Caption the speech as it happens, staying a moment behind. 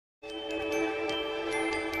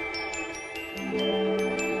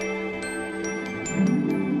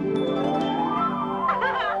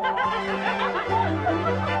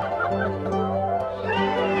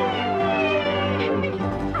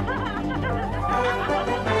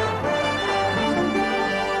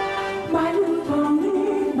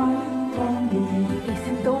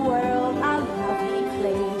Isn't the world a lovely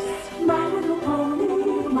place? My little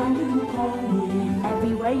pony, my little pony.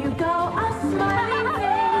 Everywhere you go, a smiling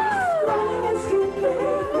face. Running and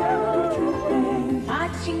skipping, merrily tripping,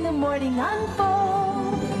 watching the morning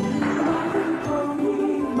unfold. My little pony,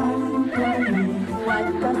 my little pony. What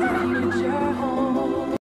does the future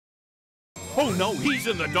hold? Oh no, he's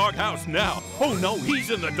in the doghouse now. Oh no, he's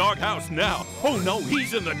in the doghouse now. Oh no,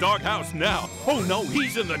 he's in the doghouse now. Oh no,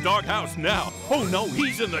 he's in the doghouse now. Oh no,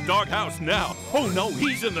 he's in the doghouse now. Oh no,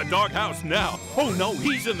 he's in the doghouse now. Oh no,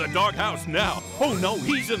 he's in the doghouse now. Oh no,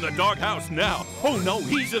 he's in the doghouse now. Oh no,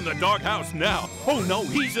 he's in the doghouse now. Oh no,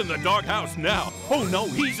 he's in the doghouse now. Oh no,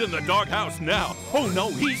 he's in the doghouse now. Oh no,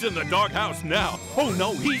 he's in the doghouse now. Oh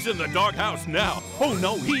no, he's in the doghouse now. Oh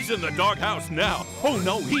no, he's in the doghouse now. Oh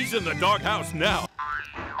no, he's in the doghouse now.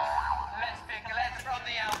 Let's pick a letter from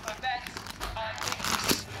the alphabet.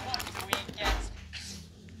 What do we get?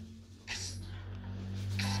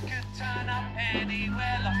 Could turn up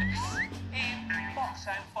anywhere like in Fox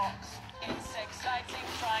and Fox. It's exciting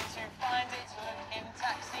trying to find it. Look in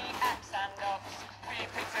taxi, apps and dogs. We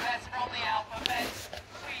picked a letter from the alphabet.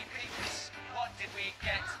 We picked, what did we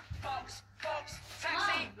get? Fox, Fox,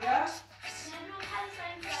 taxi, Fox.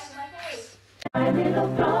 My little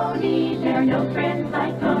pony, there are no friends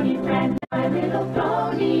like pony friends. My little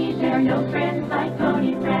pony, there are no friends like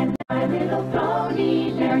pony friends. My little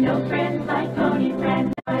pony, there are no friends like pony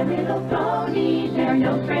friends. My little pony, there are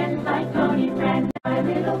no friends like pony friends. My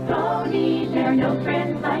little pony, there are no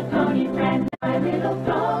friends like pony friends. My little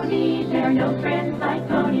pony, there are no friends like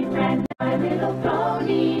pony friends. My little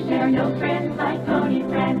pony, there are no friends like pony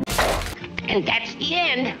friends. And that's the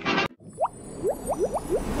end.